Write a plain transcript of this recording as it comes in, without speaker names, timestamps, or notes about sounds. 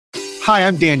Hi,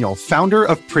 I'm Daniel, founder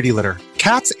of Pretty Litter.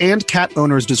 Cats and cat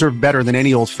owners deserve better than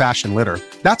any old-fashioned litter.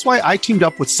 That's why I teamed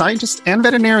up with scientists and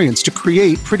veterinarians to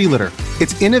create Pretty Litter.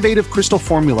 Its innovative crystal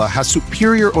formula has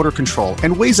superior odor control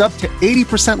and weighs up to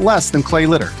 80% less than clay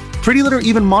litter. Pretty Litter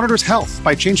even monitors health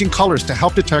by changing colors to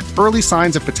help detect early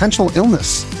signs of potential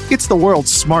illness. It's the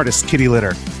world's smartest kitty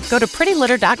litter. Go to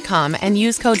prettylitter.com and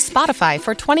use code SPOTIFY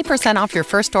for 20% off your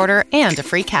first order and a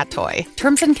free cat toy.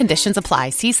 Terms and conditions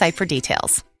apply. See site for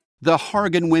details. The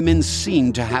Hargan women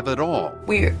seemed to have it all.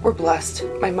 We were blessed.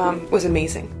 My mom was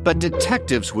amazing. But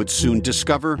detectives would soon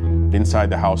discover...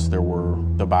 inside the house, there were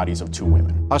the bodies of 2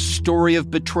 women. A story of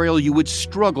betrayal you would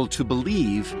struggle to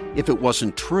believe if it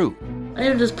wasn't true. I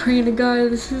am just praying to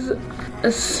God, this is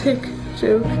a sick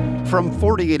joke. From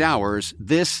 48 Hours,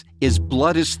 this is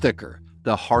Blood is Thicker,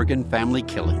 the Hargan Family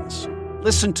Killings.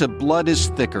 Listen to Blood is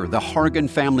Thicker, the Hargan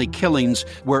Family Killings,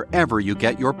 wherever you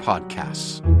get your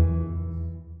podcasts.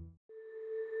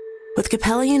 With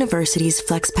Capella University's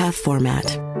FlexPath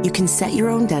format, you can set your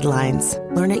own deadlines,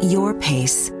 learn at your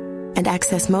pace, and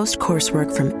access most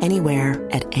coursework from anywhere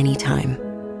at any time.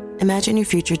 Imagine your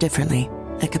future differently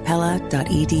at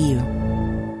capella.edu.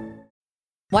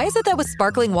 Why is it that with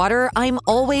sparkling water, I'm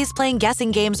always playing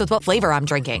guessing games with what flavor I'm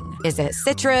drinking? Is it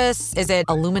citrus? Is it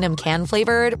aluminum can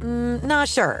flavored? Not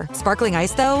sure. Sparkling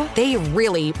ice, though, they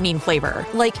really mean flavor.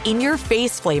 Like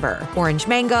in-your-face flavor. Orange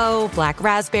mango, black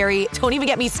raspberry. Don't even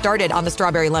get me started on the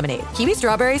strawberry lemonade. Kiwi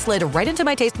strawberry slid right into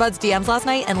my taste buds DMs last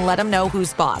night and let them know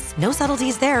who's boss. No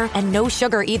subtleties there, and no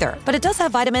sugar either. But it does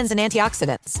have vitamins and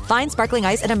antioxidants. Find sparkling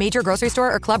ice at a major grocery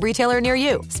store or club retailer near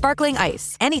you. Sparkling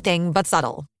ice. Anything but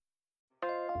subtle.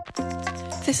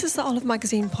 This is the Olive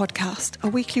Magazine podcast, a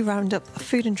weekly roundup of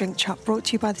food and drink chat brought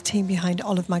to you by the team behind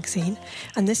Olive Magazine,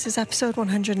 and this is episode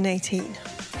 118.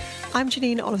 I'm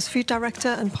Janine, Olive's food director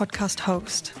and podcast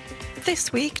host.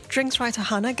 This week, drinks writer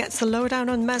Hannah gets the lowdown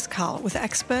on MEZCAL with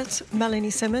experts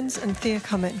Melanie Simmons and Thea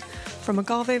Cumming, from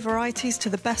agave varieties to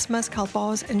the best MEZCAL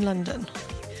bars in London.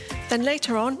 Then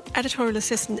later on, editorial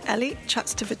assistant Ellie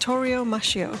chats to Vittorio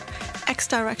Mascio,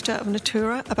 ex-director of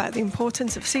Natura, about the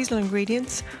importance of seasonal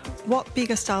ingredients, what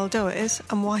Biga-style dough is,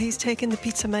 and why he's taken the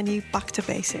pizza menu back to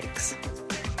basics.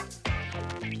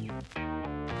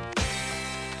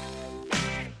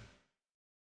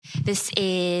 This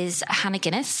is Hannah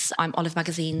Guinness. I'm Olive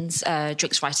Magazine's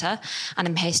drinks writer, and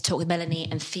I'm here to talk with Melanie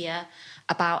and Thea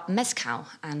about MEZCAL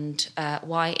and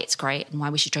why it's great and why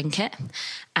we should drink it,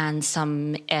 and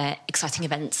some exciting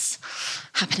events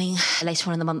happening later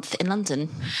on in the month in London.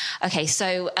 Okay,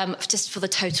 so just for the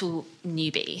total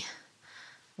newbie,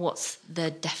 what's the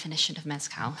definition of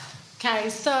MEZCAL? Okay,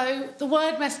 so the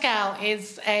word MEZCAL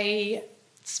is a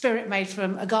spirit made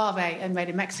from agave and made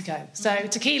in Mexico. So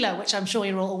tequila, which I'm sure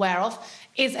you're all aware of,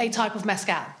 is a type of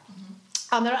mezcal.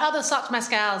 There are other such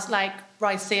mezcals like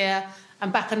Raicilla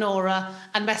and Bacanora,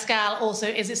 and mezcal also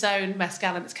is its own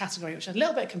mezcal in its category, which is a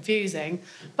little bit confusing.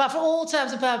 But for all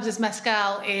terms and purposes,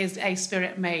 mezcal is a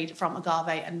spirit made from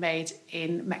agave and made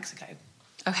in Mexico.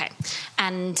 Okay,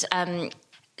 and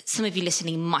some of you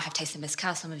listening might have tasted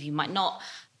mezcal, some of you might not.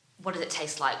 What does it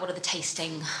taste like? What are the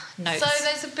tasting notes? So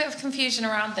there's a bit of confusion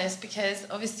around this because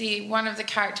obviously one of the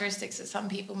characteristics that some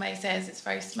people may say is it's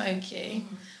very smoky,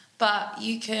 but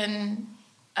you can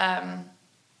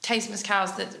taste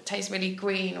mezcals that taste really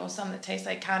green or some that taste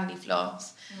like candy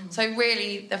floss. So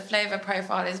really the flavour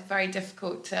profile is very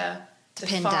difficult to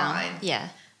pin define. down. Yeah.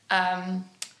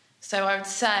 So I would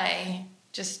say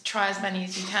just try as many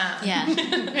as you can.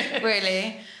 Yeah.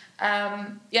 Really.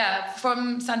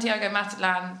 From Santiago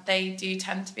Matalan, they do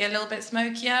tend to be a little bit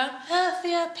smokier.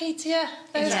 Earthier, peatier,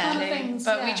 those kind of things.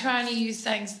 But we try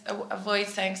and avoid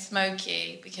saying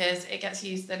smoky because it gets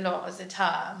used a lot as a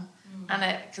term and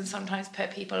it can sometimes put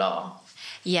people off.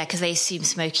 Yeah, because they assume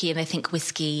smoky and they think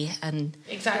whiskey and...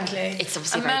 Exactly. It's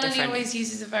obviously and very Melanie different. always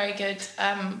uses a very good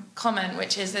comment,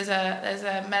 which is there's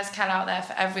a mezcal out there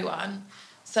for everyone.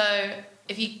 So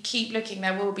if you keep looking,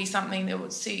 there will be something that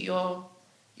would suit your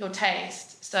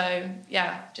taste. So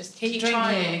yeah, just keep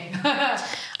trying.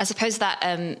 I suppose that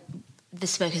the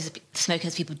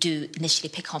smokers people do initially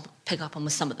pick up on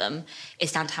with some of them.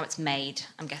 It's down to how it's made,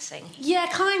 I'm guessing. Yeah,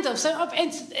 kind of. So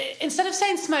instead of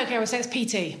saying smoky, I would say it's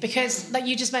peaty because, like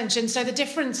you just mentioned, so the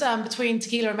difference between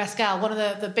tequila and mezcal, one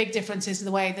of the big differences is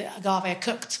the way that agave are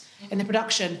cooked in the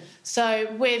production.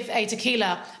 So with a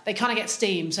tequila, they kind of get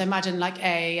steam. So imagine like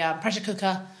a pressure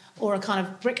cooker or a kind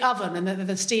of brick oven, and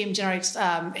the steam generates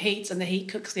heat, and the heat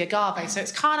cooks the agave. So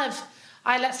it's kind of,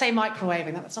 let's say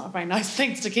microwaving. That's not a very nice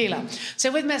thing to tequila.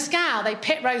 So with mezcal, they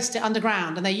pit roast it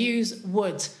underground, and they use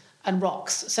wood and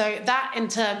rocks. So that in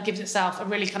turn gives itself a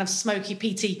really kind of smoky,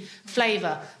 peaty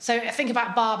flavour. So think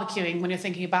about barbecuing when you're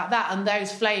thinking about that, and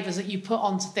those flavours that you put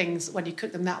onto things when you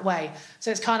cook them that way. So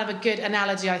it's kind of a good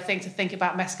analogy, I think, to think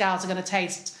about mezcals are going to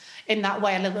taste in that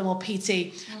way, a little bit more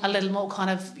peaty, a little more kind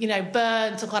of,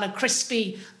 burnt or kind of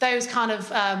crispy, those kind of,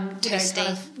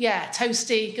 toasty.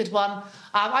 Toasty, good one.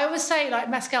 I always say, like,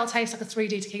 mezcal tastes like a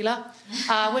 3D tequila,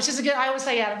 which is a good, I always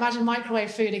say, imagine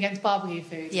microwave food against barbecue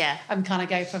food. Yeah. And kind of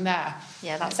go from there.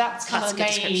 Yeah, that's kind of the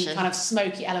main kind of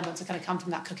smoky elements that kind of come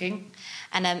from that cooking.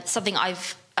 And something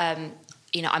I've, I'm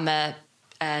a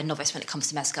novice when it comes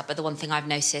to mezcal, but the one thing I've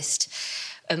noticed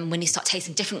when you start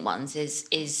tasting different ones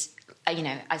is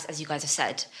as you guys have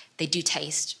said, they do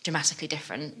taste dramatically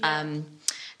different. Yeah.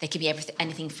 They can be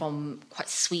anything from quite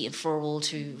sweet and floral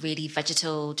to really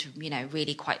vegetal to,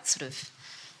 really quite sort of...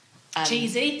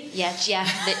 cheesy. Yeah,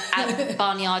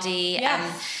 barnyardy.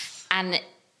 Yeah. And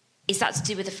is that to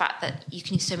do with the fact that you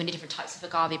can use so many different types of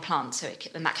agave plants,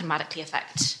 and that can radically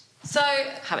affect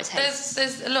how it tastes?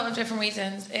 There's a lot of different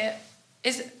reasons.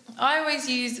 I always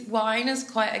use wine as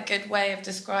quite a good way of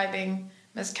describing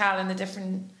mezcal and the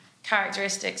different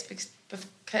characteristics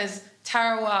because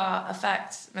terroir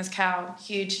affects mezcal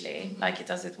hugely, like it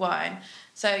does with wine.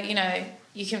 So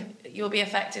you'll be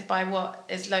affected by what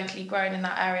is locally grown in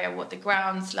that area, what the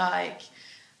ground's like.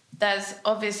 There's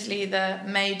obviously the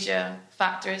major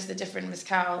factor is the different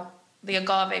mezcal, the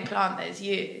agave plant that is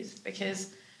used,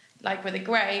 because like with a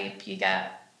grape, you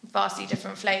get vastly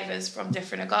different flavours from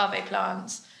different agave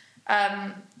plants.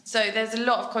 So there's a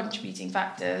lot of contributing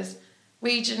factors.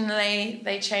 Regionally,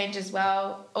 they change as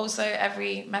well. Also,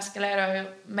 every mezcalero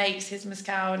makes his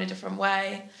mezcal in a different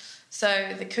way.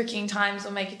 So the cooking times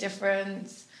will make a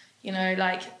difference.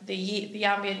 Like the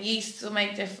ambient yeasts will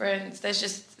make a difference. There's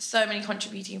just so many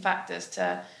contributing factors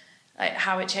to like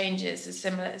how it changes.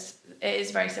 It is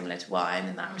very similar to wine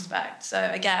in that respect. So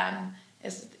again,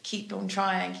 it's keep on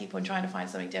trying to find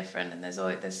something different. And there's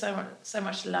so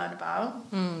much to learn about.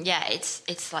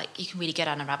 It's like you can really go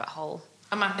down a rabbit hole.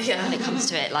 When it comes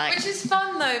to it, which is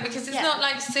fun though, because it's not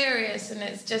like serious, and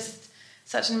it's just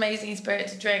such an amazing spirit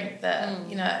to drink that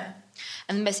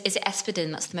And is it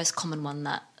espadin? That's the most common one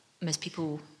that most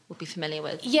people would be familiar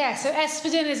with. Yeah, so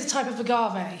espadin is a type of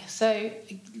agave. So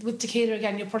with tequila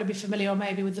again, you'll probably be familiar, or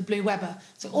maybe with the Blue Weber.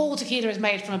 So all tequila is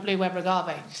made from a Blue Weber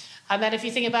agave. And then if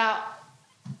you think about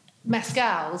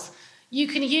mezcals, you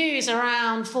can use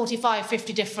around 45,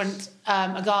 50 different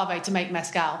agave to make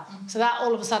mezcal. Mm-hmm. So that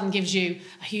all of a sudden gives you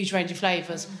a huge range of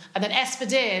flavours. Mm-hmm. And then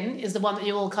espadin is the one that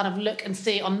you all kind of look and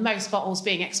see on most bottles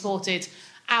being exported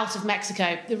out of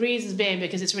Mexico. The reasons being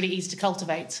because it's really easy to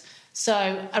cultivate.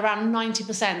 So around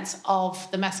 90%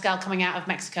 of the mezcal coming out of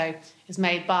Mexico is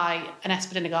made by an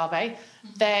espadin agave.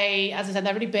 They, as I said,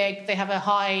 they're really big. They have a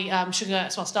high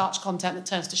starch content that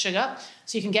turns to sugar.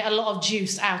 So you can get a lot of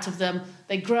juice out of them.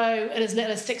 They grow at as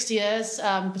little as 60 years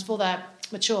before they're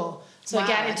mature. So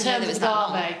again, in terms of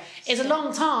agave, it's a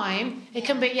long time. It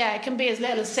can be as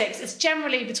little as 6. It's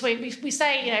generally between, we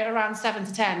say, around 7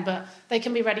 to 10, but they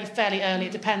can be ready fairly early.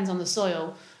 It depends on the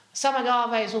soil. Some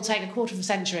agaves will take a quarter of a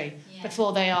century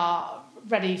before they are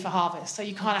ready for harvest. So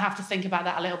you kind of have to think about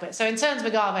that a little bit. So in terms of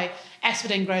agave,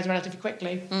 espadin grows relatively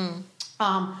quickly.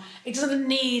 It doesn't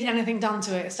need anything done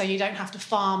to it, so you don't have to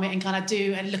farm it and kind of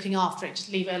do and looking after it. Just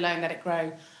leave it alone, let it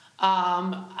grow.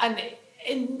 And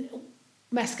in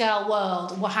mezcal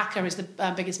world, Oaxaca is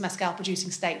the biggest mezcal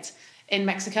producing state in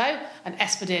Mexico, and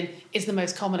espadin is the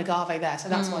most common agave there. So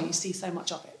that's why you see so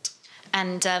much of it.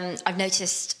 And I've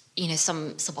noticed,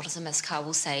 some bottles of mezcal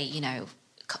will say,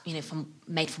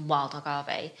 made from wild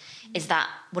agave.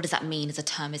 What does that mean as a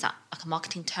term? Is that like a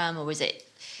marketing term, or is it?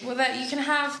 Well, that you can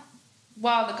have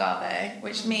wild agave,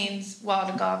 which means wild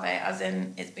agave as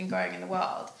in it's been growing in the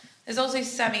wild. There's also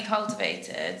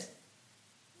semi-cultivated,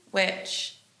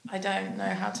 which I don't know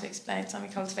how to explain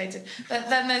semi-cultivated. But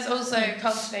then there's also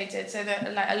cultivated, so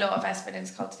that like a lot of espadin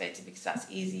is cultivated because that's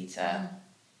easy to.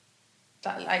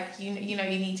 That like you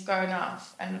need to grow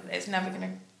enough, and it's never going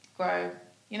to grow.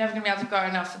 You're never going to be able to grow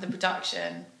enough for the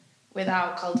production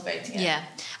without cultivating it. Yeah,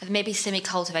 maybe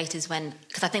semi-cultivators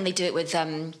because I think they do it with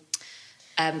cider.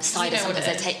 Sometimes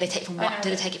they take from wild. Do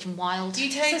they take it from wild? You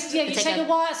take a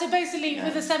wild. So basically,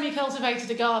 with a semi-cultivated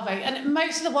agave, and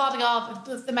most of the wild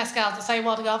agave, the mezcals that say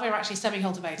wild agave are actually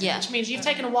semi-cultivated, which means you've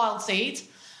taken a wild seed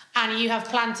and you have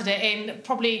planted it in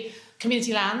probably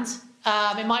community land.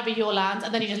 It might be your land,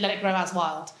 and then you just let it grow as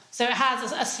wild. So it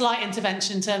has a slight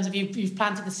intervention in terms of you've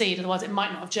planted the seed, otherwise it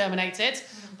might not have germinated,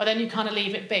 but then you kind of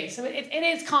leave it be. So it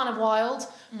is kind of wild,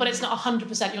 but it's not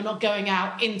 100%. You're not going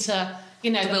out into the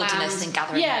wilderness land. and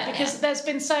gathering. Because there's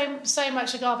been so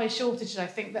much agave shortage. I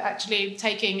think that actually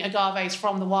taking agaves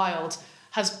from the wild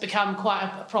has become quite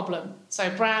a problem. So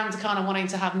brands are kind of wanting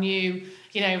to have new,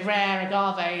 rare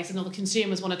agaves, and all the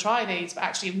consumers want to try these, but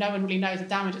actually no one really knows the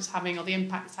damage it's having or the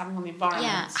impact it's having on the environment.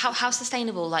 Yeah. How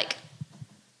sustainable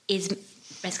is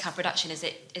mezcal production? Is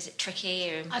it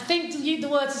tricky? Or? I think the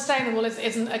word sustainable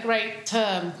isn't a great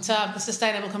term.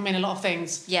 Sustainable can mean a lot of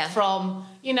things. Yeah. From,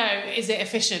 is it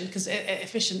efficient? Because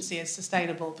efficiency is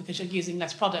sustainable because you're using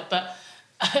less product. But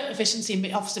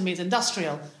efficiency often means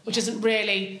industrial, which isn't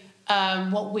really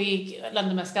what we, at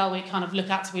London Mezcal Week, kind of look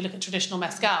at. So we look at traditional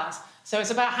mezcals. So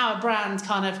it's about how a brand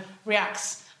kind of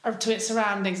reacts to its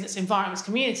surroundings, its environment, its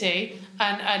community,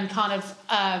 and kind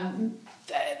of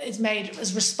is made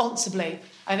as responsibly,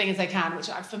 I think, as they can, which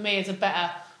for me is a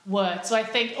better word. So I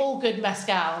think all good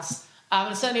mezcals,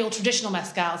 and certainly all traditional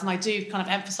mezcals, and I do kind of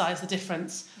emphasise the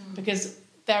difference because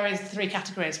there is 3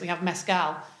 categories. We have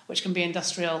mezcal, which can be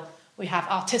industrial. We have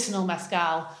artisanal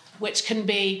mezcal, which can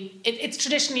be, it's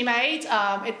traditionally made.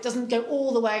 It doesn't go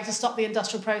all the way to stop the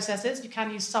industrial processes. You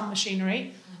can use some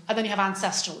machinery. And then you have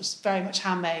ancestral, which is very much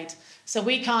handmade. So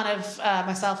we kind of,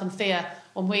 myself and Thea,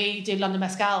 when we do London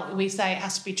Mezcal, we say it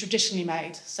has to be traditionally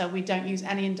made, so we don't use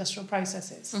any industrial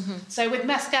processes. Mm-hmm. So with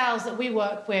mezcals that we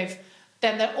work with,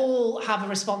 then they all have a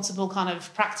responsible kind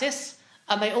of practice,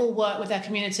 and they all work with their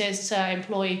communities to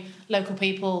employ local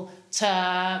people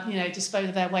to, dispose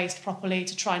of their waste properly,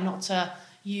 to try not to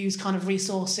use kind of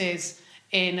resources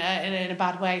in a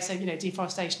bad way. So,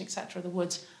 deforestation, etc. The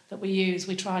wood that we use,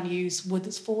 we try and use wood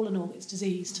that's fallen or it's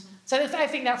diseased. Mm-hmm. So I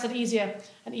think that's an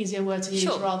easier word to use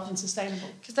rather than sustainable.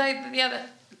 Because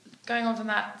going on from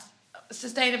that,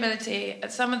 sustainability,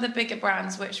 some of the bigger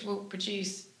brands which will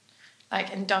produce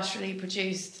industrially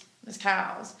produced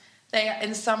mezcals,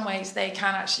 in some ways they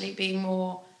can actually be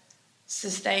more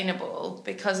sustainable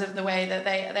because of the way that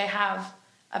they have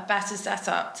a better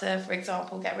setup to, for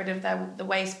example, get rid of the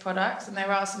waste products, and there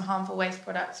are some harmful waste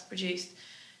products produced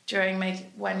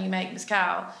when you make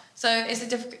mezcal. So it's a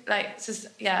difficult,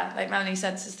 like Melanie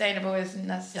said, sustainable isn't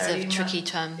necessarily... It's a tricky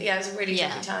term. Yeah, it's a really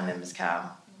tricky term in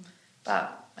mezcal.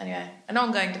 But anyway, an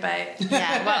ongoing debate.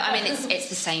 Yeah, well, I mean, it's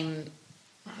the same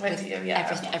with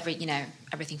everything,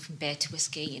 everything from beer to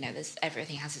whiskey,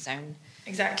 everything has its own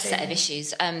set of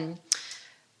issues.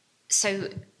 So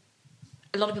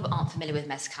a lot of people aren't familiar with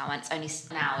mezcal, and it's only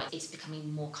now it's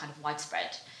becoming more kind of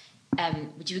widespread.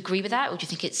 Would you agree with that, or do you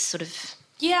think it's sort of...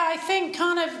 Yeah, I think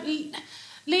kind of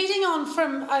leading on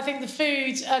from, I think, the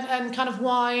food and kind of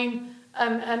wine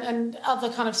and other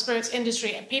kind of spirits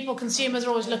industry, consumers are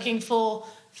always looking for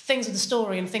things with a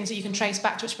story and things that you can trace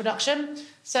back to its production.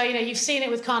 So, you've seen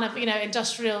it with kind of,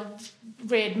 industrial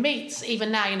reared meats.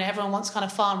 Even now, everyone wants kind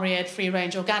of farm reared, free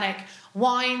range, organic.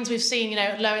 Wines, we've seen,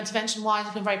 low intervention wines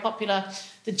have been very popular.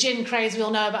 The gin craze we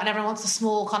all know about, and everyone wants the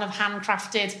small kind of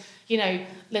handcrafted,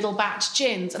 little batch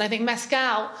gins. And I think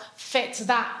mezcal fits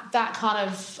that kind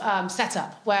of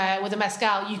setup, where with a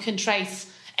mezcal you can trace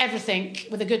everything,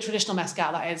 with a good traditional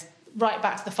mezcal, that is, right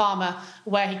back to the farmer,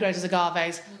 where he grows his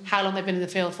agaves, how long they've been in the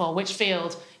field for, which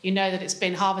field, that it's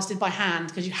been harvested by hand,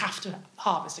 because you have to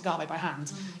harvest agave by hand.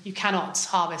 Mm. You cannot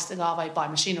harvest agave by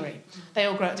machinery. They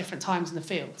all grow at different times in the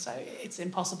field, so it's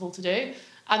impossible to do.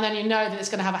 And then that it's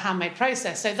going to have a handmade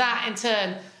process. So that, in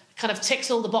turn, kind of ticks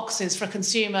all the boxes for a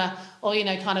consumer or,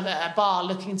 kind of a bar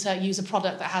looking to use a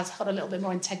product that has got a little bit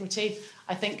more integrity,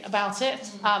 I think, about it.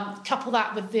 Couple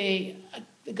that with the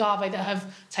agave that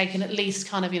have taken at least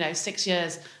kind of, 6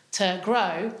 years to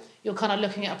grow, you're kind of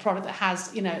looking at a product that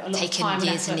has, a lot of time and effort. Taken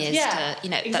years and years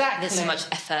to, exactly. There's so much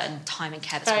effort and time and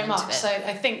care that's very gone into much. it. So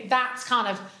I think that's kind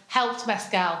of helped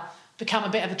mezcal become a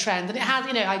bit of a trend. And it has,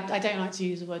 I don't like to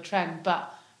use the word trend,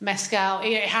 but mezcal,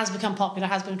 it has become popular,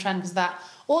 has been a trend because of that.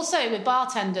 Also, with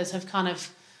bartenders have kind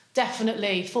of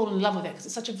definitely fallen in love with it because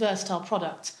it's such a versatile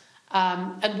product.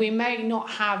 And we may not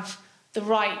have the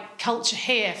right culture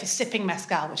here for sipping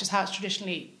mezcal, which is how it's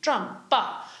traditionally drunk.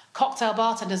 But cocktail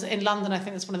bartenders in London, I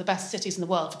think it's one of the best cities in the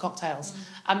world for cocktails.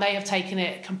 And they have taken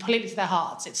it completely to their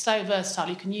hearts. It's so versatile.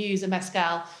 You can use a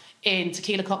mezcal in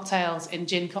tequila cocktails, in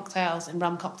gin cocktails, in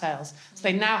rum cocktails. So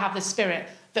they now have this spirit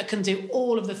that can do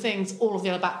all of the things all of the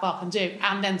other back bar can do,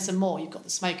 and then some more. You've got the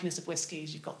smokiness of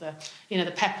whiskies, you've got the,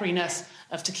 the pepperiness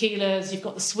of tequilas, you've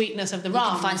got the sweetness of the rum.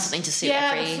 You can find something to suit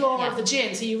the flora of the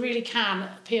gin. So you really can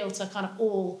appeal to kind of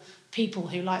all people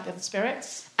who like the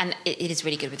spirits. And it is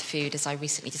really good with food, as I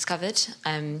recently discovered.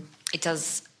 It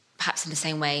does, perhaps in the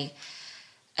same way,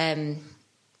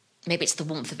 maybe it's the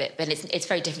warmth of it, but it's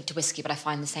very different to whiskey, but I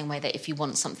find the same way that if you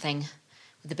want something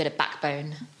with a bit of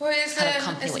backbone. Well, it's kind of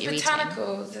accompany it's what you're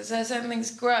botanicals. So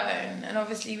something's grown, and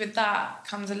obviously with that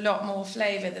comes a lot more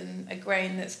flavour than a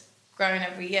grain that's grown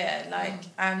every year.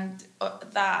 And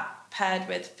that paired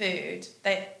with food,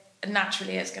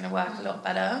 naturally it's going to work a lot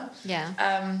better. Yeah.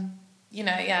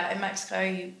 In Mexico,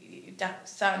 you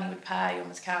certainly would pair your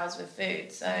mezcals with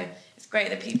food. So it's great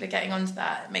that people are getting onto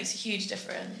that. It makes a huge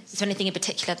difference. Is there anything in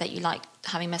particular that you like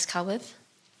having mezcal with?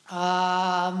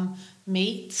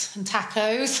 Meat and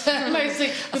tacos,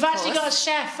 mostly. We've actually got a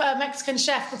chef, a Mexican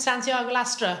chef called Santiago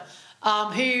Lastra,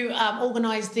 who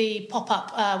organised the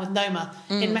pop-up with Noma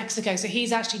in Mexico. So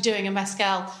he's actually doing a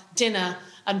mezcal dinner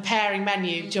and pairing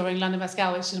menu during London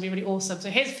Mezcal, which is going to be really awesome. So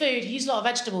his food, he used a lot of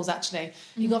vegetables, actually.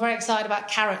 He got very excited about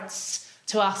carrots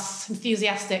to us,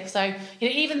 enthusiastic. So,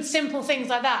 even simple things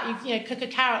like that, you cook a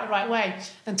carrot the right way,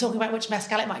 and talking about which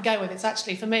mezcal it might go with, it's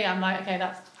actually, for me, I'm like, okay,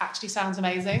 that actually sounds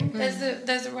amazing. There's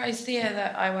a raicilla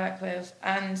that I work with,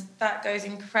 and that goes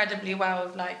incredibly well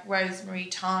with, rosemary,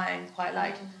 thyme, quite,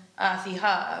 earthy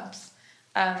herbs.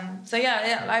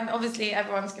 Obviously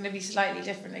everyone's going to be slightly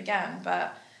different again,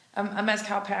 but a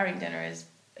mezcal pairing dinner is,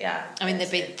 I mean,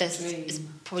 it's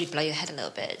probably blow your head a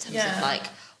little bit in terms of,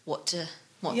 what to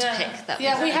pick.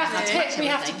 We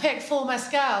have to pick 4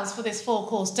 mezcals for this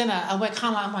 4-course dinner, and we're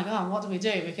kind of like, oh my god, what do we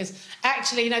do? Because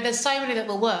actually, there's so many that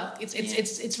will work.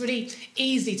 It's really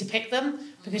easy to pick them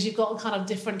because you've got kind of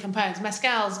different components.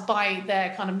 Mezcals, by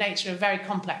their kind of nature, are very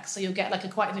complex, so you'll get a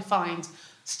quite defined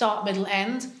start, middle,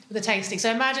 end with the tasting.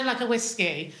 So imagine a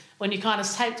whiskey when you kind of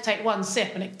take one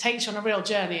sip and it takes you on a real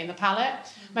journey in the palate.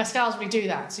 Mezcals really do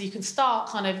that. So you can start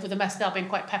kind of with the mezcal being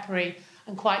quite peppery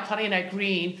and quite kind of,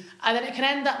 green. And then it can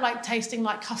end up tasting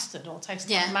like custard or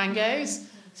tasting like mangoes.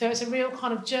 So it's a real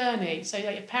kind of journey. So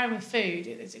you're pairing with food.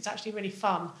 It's actually really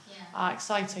fun,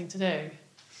 exciting to do.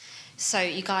 So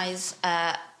you guys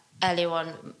earlier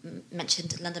on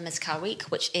mentioned London Mezcal Week,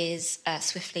 which is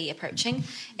swiftly approaching.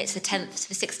 It's the 10th to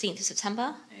the 16th of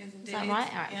September. Is that right?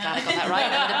 All right, glad I got that right.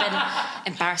 That would have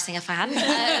been embarrassing if I hadn't.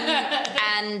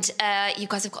 And you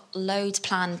guys have got loads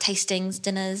planned, tastings,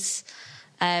 dinners,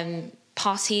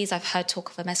 parties. I've heard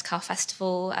talk of a Mezcal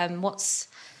festival. So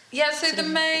the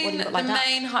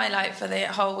main highlight for the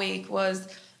whole week was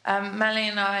Melanie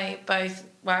and I both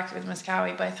work with Mezcal.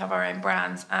 We both have our own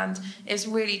brands, and it's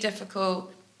really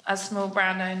difficult as small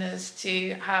brand owners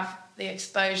to have the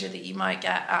exposure that you might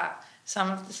get at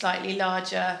some of the slightly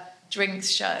larger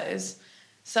drinks shows.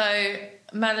 So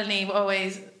Melanie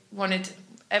always wanted,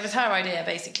 it was her idea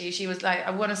basically. She was like,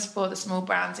 I want to support the small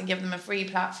brands and give them a free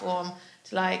platform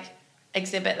to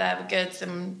exhibit their goods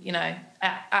and,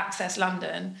 access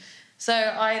London. So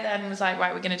I then was like,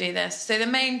 right, we're going to do this. So the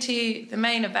main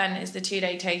event is the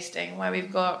 2-day tasting where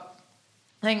we've got,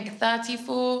 I think,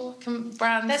 34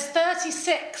 brands. There's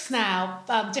 36 now,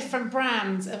 different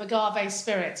brands of agave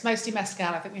spirits, mostly mezcal.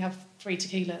 I think we have 3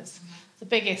 tequilas. The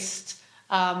biggest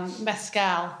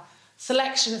mezcal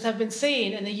selection that's ever been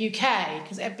seen in the UK,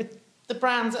 because the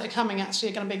brands that are coming actually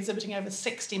are going to be exhibiting over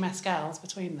 60 mezcals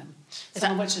between them,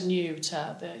 some of which are new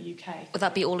to the UK. Would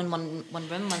that be all in one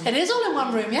room? It is all in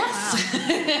one room,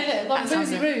 yes. Wow. One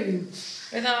boozy room.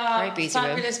 With our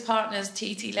fabulous partners,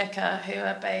 TT Liquor, who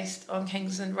are based on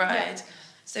Kingsland Road. Yeah.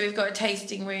 So we've got a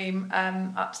tasting room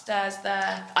upstairs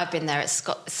there. I've been there. It's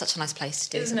such a nice place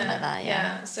to do something like that.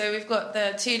 Yeah. So we've got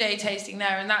the 2-day tasting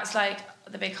there, and that's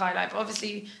the big highlight. But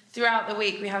obviously, throughout the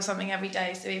week, we have something every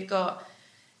day. So we've got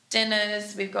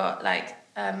dinners. We've got,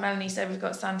 Melanie said, we've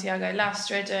got Santiago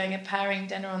Lastra doing a pairing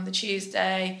dinner on the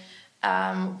Tuesday.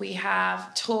 We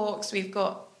have talks. We've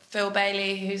got Phil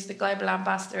Bailey, who's the global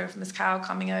ambassador of Mezcal,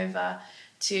 coming over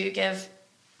to give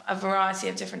a variety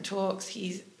of different talks.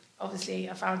 He's obviously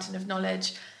a fountain of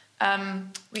knowledge.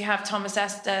 We have Thomas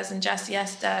Estes and Jesse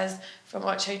Estes from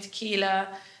Ocho Tequila,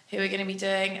 who are going to be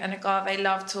doing an agave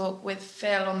love talk with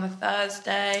Phil on the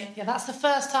Thursday. Yeah, that's the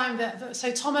first time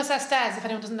so Thomas Estes, if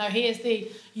anyone doesn't know, he is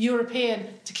the European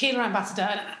tequila ambassador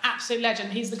and an absolute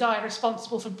legend. He's the guy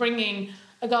responsible for bringing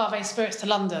agave spirits to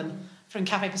London from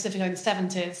Cafe Pacifico in the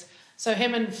 70s. So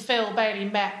him and Phil Bailey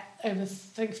met over, I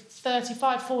think,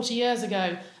 35, 40 years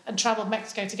ago and travelled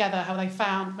Mexico together, how they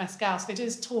found mezcal. So they did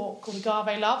this talk called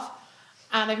Agave Love,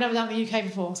 and they've never done it in the UK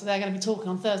before, so they're going to be talking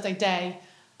on Thursday day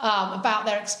about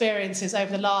their experiences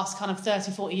over the last kind of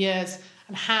 30, 40 years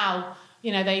and how,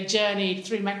 they journeyed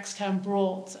through Mexico and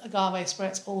brought agave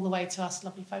spirits all the way to us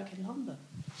lovely folk in London.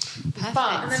 Perfect.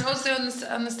 But, and then also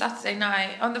on the Saturday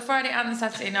night, on the Friday and the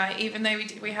Saturday night, even though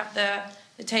we have the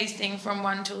tasting from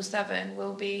 1 till 7,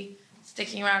 we'll be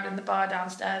sticking around in the bar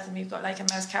downstairs, and we've got a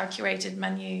Mezcal curated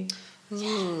menu.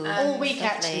 All week,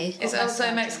 actually. It's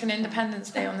also Mexican Independence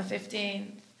Day on the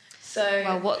 15th.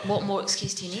 So, well, what more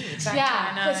excuse do you need? Exactly,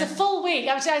 yeah, it's a full week.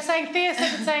 I was saying, Thea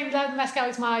said the same. The MEZCAL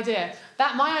was my idea.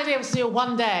 My idea was to do a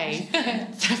one-day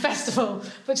festival,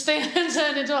 which then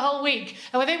turned into a whole week.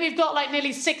 And I think we've got like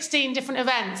nearly 16 different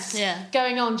events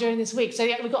going on during this week. So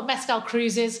we've got MEZCAL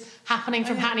cruises happening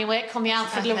from Hackney Wick on the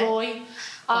Alfred Leroy.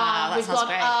 Wow, we've got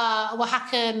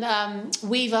Oaxacan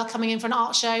weaver coming in for an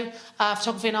art show,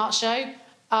 photography and art show.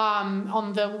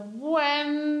 On the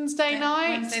Wednesday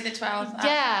night. Wednesday the 12th.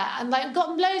 Yeah, and like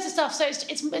got loads of stuff. So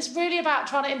it's really about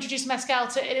trying to introduce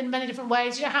MEZCAL to it in many different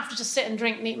ways. You don't have to just sit and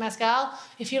drink neat MEZCAL.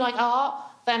 If you like art,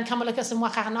 then come and look at some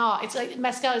Oaxacan art. It's like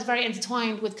MEZCAL is very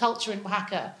intertwined with culture in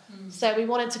Oaxaca. So we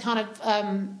wanted to kind of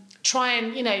try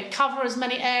and cover as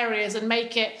many areas and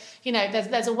make it.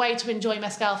 There's a way to enjoy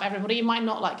MEZCAL for everybody. You might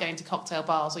not like going to cocktail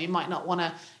bars, or you might not want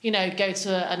to go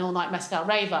to an all-night MEZCAL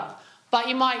rave up. But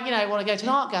you might, want to go to an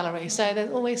art gallery. So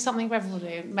there's always something for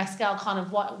everybody. MEZCAL kind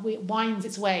of winds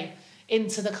its way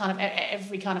into the kind of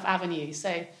every kind of avenue.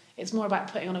 So it's more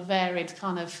about putting on a varied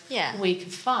kind of week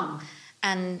of fun.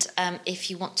 And if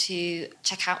you want to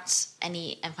check out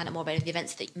any and find out more about the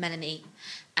events that Melanie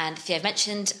and Thea have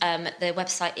mentioned, the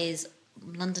website is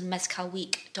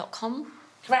londonmezcalweek.com.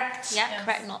 Correct. Yeah, yes.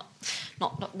 Correct. Not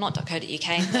 .co.uk.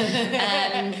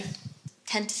 10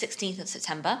 to 16th of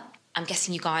September. I'm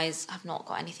guessing you guys have not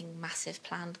got anything massive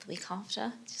planned the week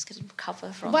after. Just going to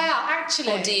recover from. Well,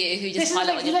 actually, or do you? Who just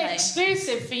highlight on your plane? This is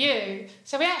exclusive for you.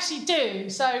 So we actually do.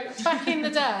 So back in the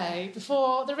day,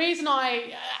 before the reason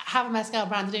I have a MEZCAL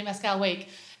brand to do MEZCAL Week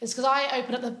is because I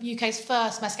opened up the UK's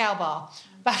first MEZCAL bar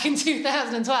back in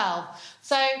 2012.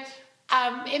 So.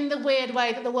 In the weird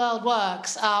way that the world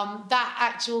works, that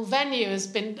actual venue has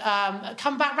been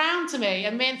come back round to me,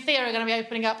 and me and Thea are going to be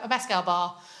opening up a MEZCAL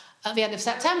bar at the end of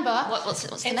September. What's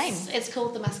the name? It's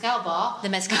called the MEZCAL Bar. The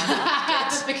MEZCAL Bar.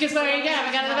 Good. Because where are you going?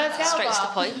 We're going to the MEZCAL Straight Bar. to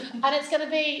the point. And it's going to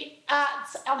be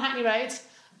on Hackney Road,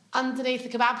 underneath the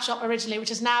kebab shop originally,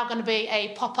 which is now going to be a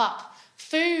pop-up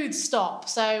food stop.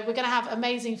 So we're going to have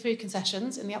amazing food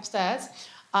concessions in the upstairs.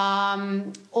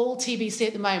 All TBC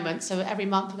at the moment, so every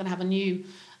month we're going to have a new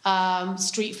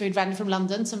street food vendor from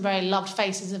London. Some very loved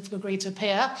faces have agreed to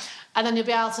appear, and then you'll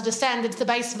be able to descend into the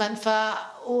basement for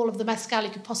all of the MEZCAL you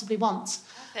could possibly want.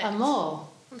 Perfect. And more.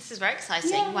 This is very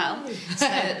exciting. Yay. Well, so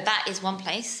that is one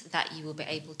place that you will be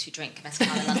able to drink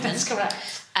MEZCAL in London. That's correct.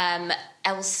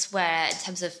 Elsewhere, in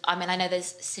terms of, I know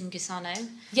there's Singusano,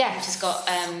 which has got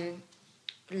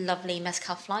lovely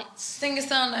MEZCAL flights.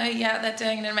 Singusano, they're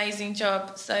doing an amazing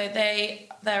job. So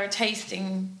they're a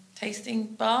tasting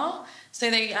bar. So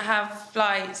they have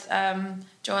flights.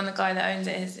 John, the guy that owns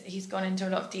it, he's gone into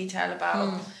a lot of detail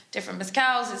about different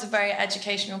MEZCALs. It's a very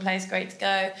educational place, great to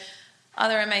go.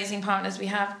 Other amazing partners we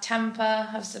have. Temper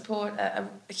have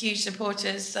huge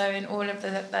supporters. So in all of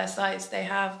their sites, they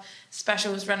have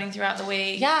specials running throughout the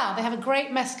week. Yeah, they have a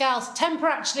great MEZCAL. Temper,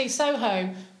 actually,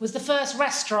 Soho was the first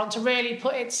restaurant to really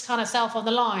put its kind of self on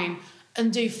the line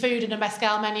and do food in a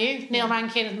MEZCAL menu. Neil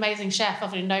Rankin, an amazing chef,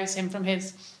 everybody knows him from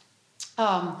his...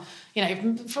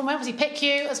 from where was he?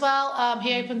 PICU as well.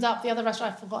 He opened up the other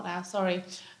restaurant, I forgot now, sorry.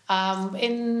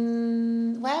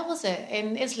 Where was it?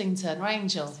 In Islington or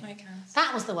Angel? Smokehouse.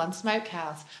 That was the one,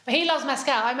 Smokehouse. But he loves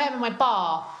MEZCAL. I met him in my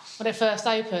bar when it first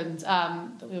opened,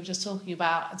 that we were just talking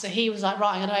about. And so he was like,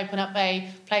 right, I'm going to open up a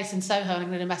place in Soho and I'm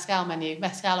going to do a MEZCAL menu,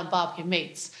 MEZCAL and barbecue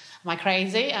meats. Am I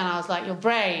crazy? And I was like, you're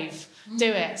brave, do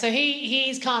it. So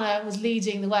he's kind of was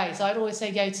leading the way. So I'd always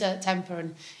say go to Temper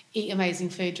and eat amazing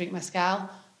food, drink MEZCAL.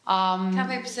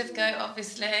 Cafe Pacifico,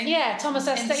 obviously. Yeah, Thomas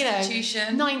Estate,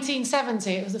 institution.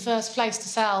 1970, it was the first place to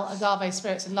sell agave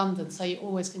spirits in London, so you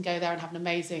always can go there and have an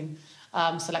amazing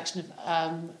selection of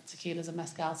tequilas and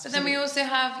MEZCALs. But then we also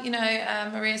have,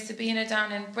 Maria Sabina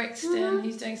down in Brixton,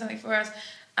 who's doing something for us,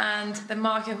 and the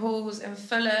Market Halls in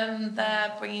Fulham,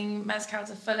 they're bringing MEZCAL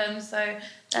to Fulham, so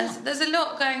there's a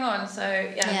lot going on, so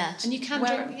yeah. And you can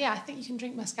drink, I think you can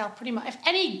drink MEZCAL pretty much. If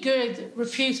any good,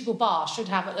 reputable bar should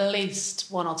have at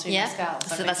least one or two MEZCAls.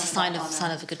 So that's a sign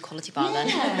of a good quality bar then.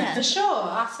 Yeah, for sure.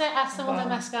 Ask them what their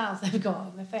MEZCALs they've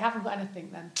got, and if they haven't got anything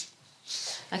then...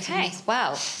 Okay,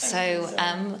 well,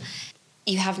 so...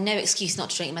 you have no excuse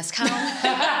not to drink MEZCAL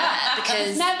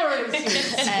because never an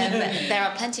excuse. There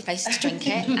are plenty of places to drink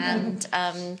it and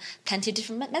plenty of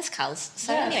different MEZCALs.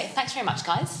 So anyway, thanks very much,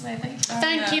 guys. No,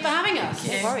 thank you for having us.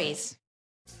 No worries.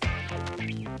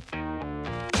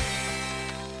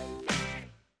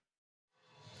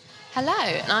 Hello,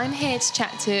 and I'm here to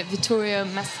chat to Vittorio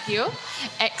Maschio,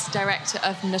 ex-director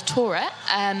of Natura,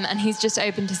 and he's just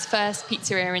opened his first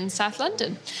pizzeria in South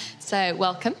London. So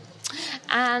welcome.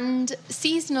 And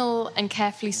seasonal and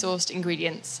carefully sourced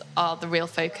ingredients are the real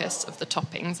focus of the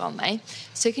toppings, aren't they?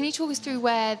 So can you talk us through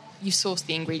where you source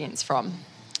the ingredients from?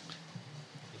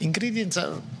 Ingredients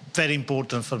are very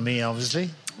important for me, obviously.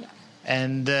 Yeah.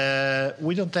 And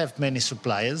we don't have many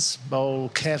suppliers, but all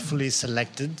carefully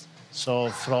selected. So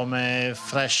from a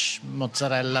fresh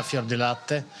mozzarella fior di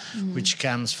latte, which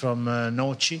comes from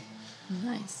Noci.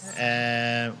 Nice.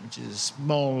 Which is a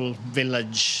small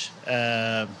village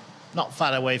not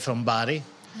far away from Bari,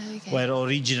 where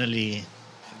originally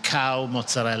cow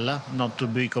mozzarella, not to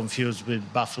be confused with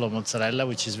buffalo mozzarella,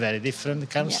 which is very different,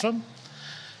 comes from.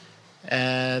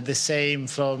 The same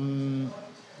for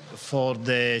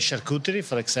the charcuterie,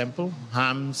 for example,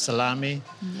 ham, salami.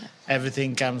 Yeah.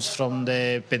 Everything comes from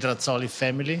the Pedrazzoli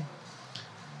family.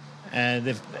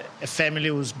 A family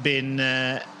who's been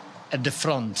at the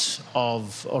front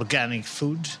of organic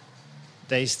food.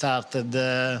 They started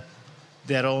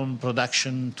their own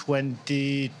production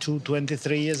 22,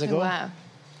 23 years ago. Wow.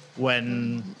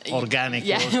 When organic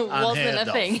was wasn't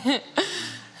a thing.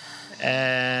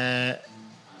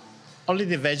 Only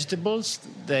the vegetables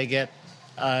they get,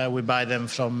 we buy them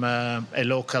from a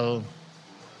local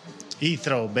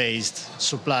Heathrow-based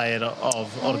supplier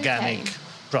of organic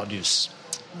produce.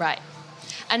 Right.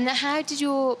 And how did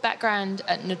your background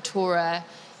at Natura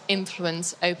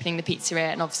influence opening the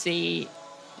pizzeria, and obviously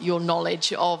your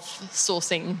knowledge of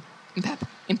sourcing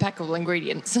impeccable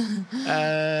ingredients?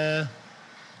 It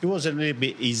was a little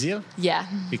bit easier. Yeah.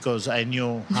 Because I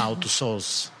knew how to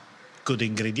source good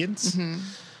ingredients.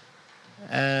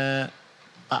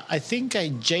 I think I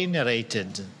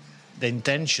generated the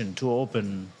intention to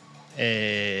open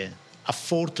a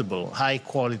affordable,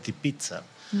 high-quality pizza.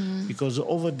 Because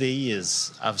over the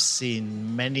years, I've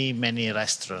seen many, many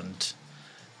restaurants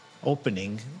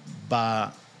opening,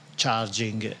 but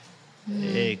charging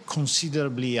a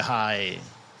considerably high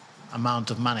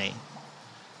amount of money,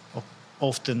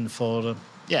 often for,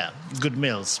 good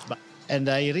meals. And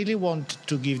I really want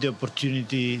to give the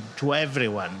opportunity to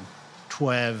everyone to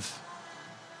have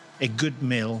a good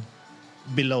meal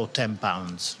below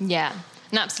 £10. Yeah,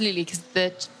 and absolutely, because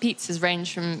the pizzas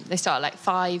range from, they start at like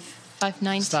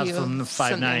 $5.90 start from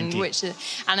 $5.90, which is,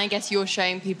 and I guess you're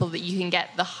showing people that you can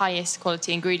get the highest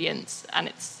quality ingredients, and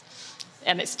it's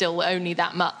still only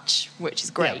that much, which is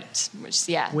great.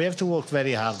 We have to work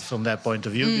very hard from that point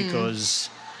of view because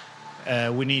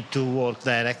we need to work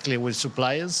directly with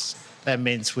suppliers. That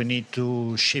means we need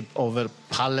to ship over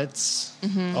pallets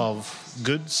of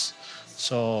goods,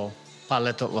 so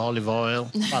pallet of olive oil,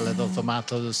 pallet of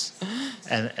tomatoes,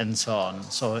 and so on.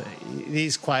 So it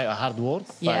is quite a hard work,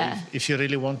 but if you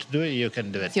really want to do it, you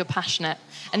can do it. If you're passionate.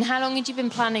 And how long had you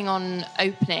been planning on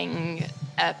opening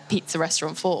a pizza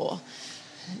restaurant for?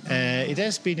 It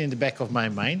has been in the back of my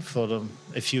mind for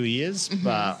a few years,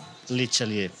 but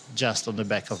literally just on the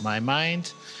back of my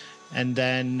mind. And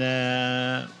then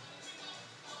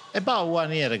about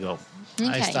 1 year ago,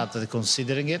 I started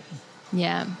considering it.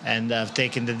 Yeah. And I've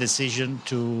taken the decision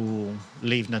to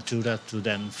leave Natura to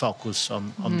then focus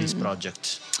on this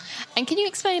project. And can you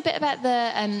explain a bit about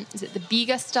the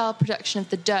biga style production of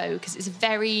the dough? Because it's a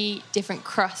very different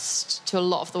crust to a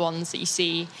lot of the ones that you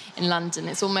see in London.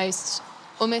 It's almost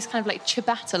kind of like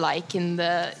ciabatta-like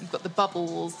you've got the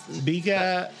bubbles.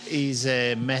 Biga is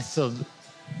a method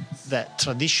that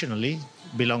traditionally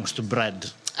belongs to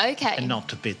bread. Okay. And not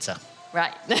to pizza.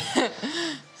 Right.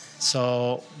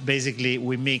 So basically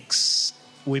we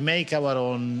make our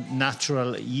own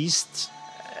natural yeast.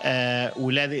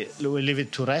 We leave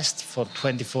it to rest for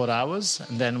 24 hours,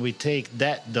 and then we take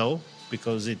that dough,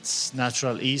 because it's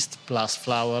natural yeast plus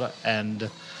flour and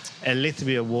a little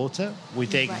bit of water. We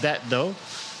take that dough,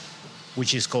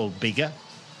 which is called biga,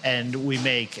 and we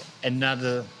make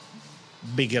another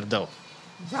bigger dough.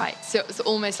 Right, so it's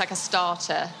almost like a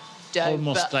starter dough.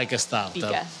 Almost like a starter.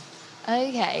 Bigger.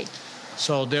 Okay.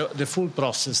 So the full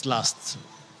process lasts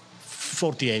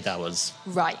 48 hours.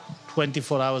 Right.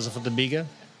 24 hours for the biga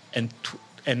and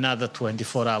another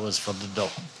 24 hours for the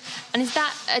dough. And is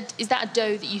that a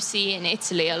dough that you see in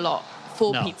Italy a lot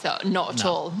for pizza? Not at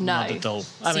all. No. Not at all.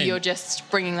 So you're just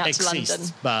bringing that to London.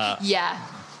 But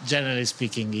generally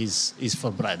speaking, is for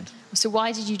bread. So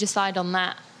why did you decide on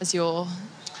that as your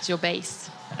base?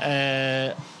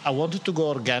 I wanted to go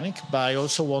organic, but I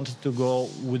also wanted to go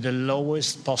with the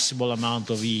lowest possible amount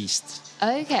of yeast.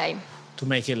 Okay. To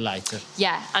make it lighter.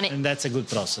 Yeah. And that's a good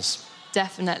process.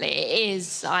 Definitely. It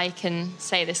is. I can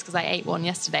say this because I ate one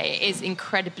yesterday. It is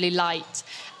incredibly light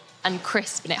and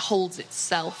crisp, and it holds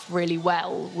itself really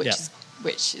well,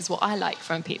 which is what I like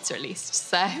from pizza, at least.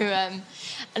 So,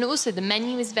 and also the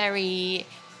menu is very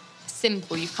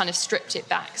simple. You've kind of stripped it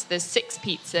back. So there's 6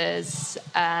 pizzas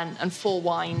and 4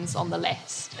 wines on the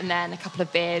list, and then a couple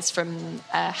of beers from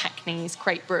Hackney's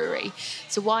Crate Brewery.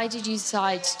 So why did you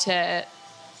decide to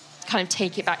kind of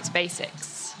take it back to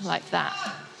basics like that?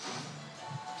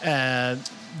 Or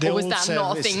was that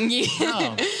not a thing you...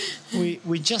 No,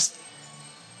 we just...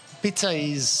 Pizza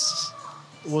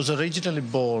was originally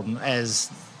born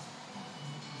as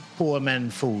poor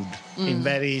man food in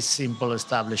very simple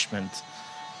establishment.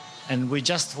 And we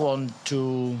just want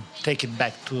to take it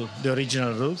back to the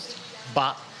original roots,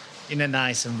 but in a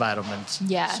nice environment.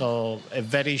 Yeah. So a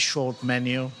very short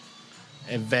menu,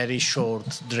 a very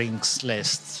short drinks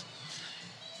list.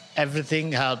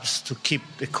 Everything helps to keep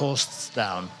the costs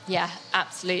down. Yeah,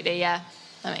 absolutely, yeah.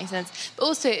 That makes sense. But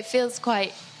also it feels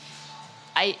quite...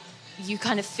 You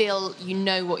kind of feel you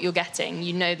know what you're getting.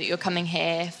 You know that you're coming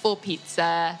here for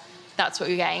pizza. That's what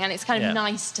you're getting. And it's kind of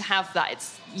nice to have that.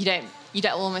 It's you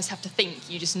don't almost have to think.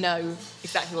 You just know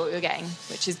exactly what you're getting,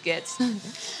 which is good.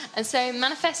 And so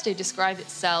Manifesto describes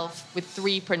itself with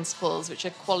 3 principles, which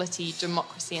are quality,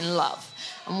 democracy, and love.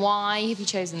 And why have you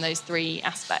chosen those 3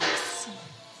 aspects?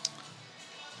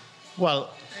 Well,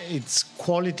 it's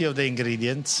quality of the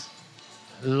ingredients,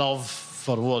 love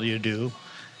for what you do,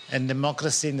 and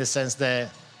democracy in the sense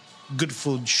that good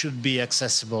food should be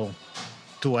accessible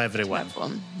to everyone.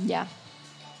 Yeah,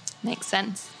 makes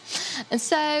sense. And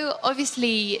so,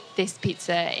 obviously, this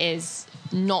pizza is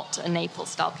not a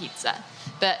Naples-style pizza,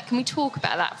 but can we talk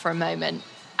about that for a moment?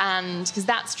 And because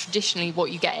that's traditionally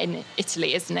what you get in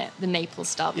Italy, isn't it? The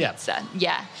Naples-style pizza.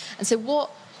 Yeah. And so,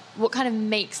 what kind of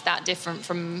makes that different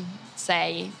from,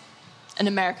 say, an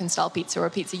American-style pizza or a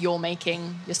pizza you're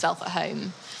making yourself at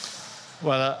home?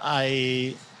 Well,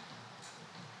 I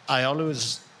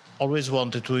always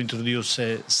wanted to introduce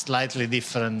a slightly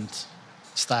different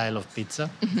style of pizza.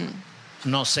 Mm-hmm.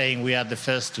 I'm not saying we are the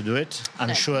first to do it.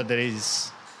 I'm sure there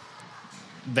is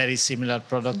very similar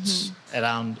products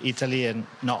around Italy and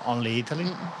not only Italy.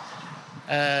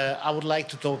 I would like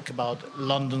to talk about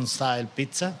London-style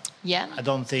pizza. Yeah. I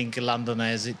don't think London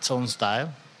has its own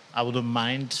style. I wouldn't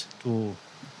mind to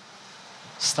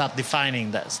start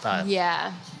defining that style.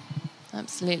 Yeah,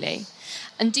 absolutely.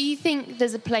 And do you think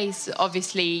there's a place,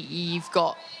 obviously, you've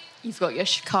got your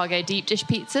Chicago deep dish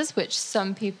pizzas, which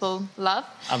some people love.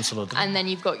 Absolutely. And then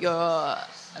you've got your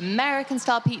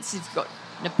American-style pizzas, you've got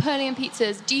Napoleon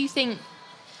pizzas. Do you think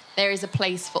there is a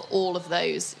place for all of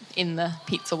those in the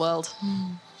pizza world?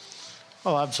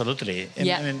 Oh, absolutely. I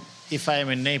mean, if I am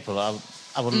in Naples,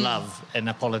 I would love a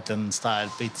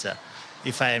Napolitan-style pizza.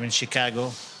 If I am in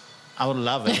Chicago, I would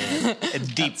love a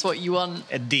deep... That's what you want.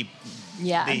 A deep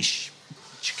dish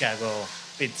Chicago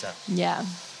pizza. Yeah.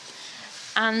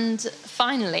 And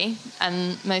finally,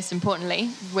 and most importantly,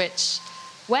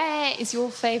 where is your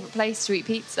favourite place to eat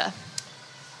pizza?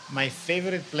 My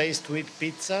favourite place to eat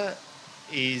pizza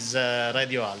is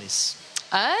Radio Alice.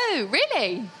 Oh,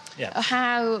 really?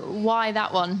 Yeah. Why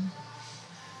that one?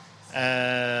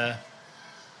 I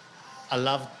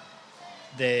love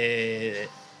the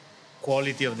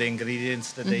quality of the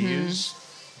ingredients that they use.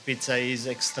 Pizza is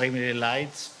extremely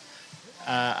light.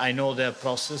 I know their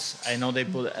process. I know they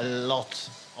put a lot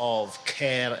of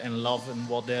care and love in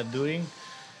what they're doing.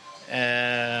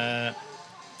 The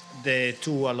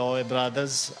 2 Aloe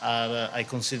brothers I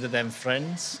consider them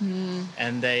friends,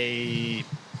 and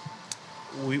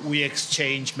we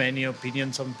exchange many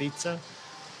opinions on pizza.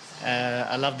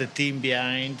 I love the team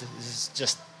behind. This is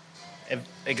just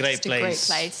a great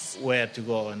place where to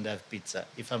go and have pizza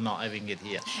if I'm not having it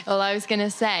here. Well, I was going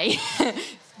to say,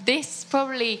 this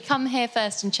probably come here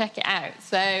first and check it out.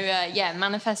 So,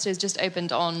 Manifesto has just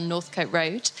opened on Northcote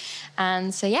Road.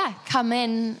 And so, come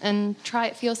in and try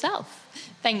it for yourself.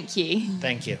 Thank you.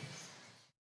 Thank you.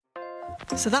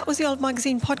 So that was the Old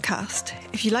Magazine podcast.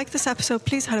 If you like this episode,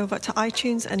 please head over to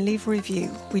iTunes and leave a review.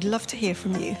 We'd love to hear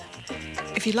from you.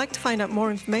 If you'd like to find out more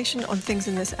information on things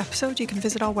in this episode, you can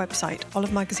visit our website,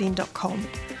 olivemagazine.com.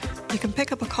 You can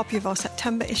pick up a copy of our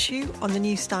September issue on the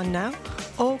newsstand now,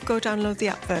 or go download the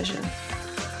app version.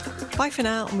 Bye for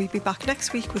now, and we'll be back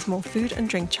next week with more food and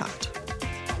drink chat.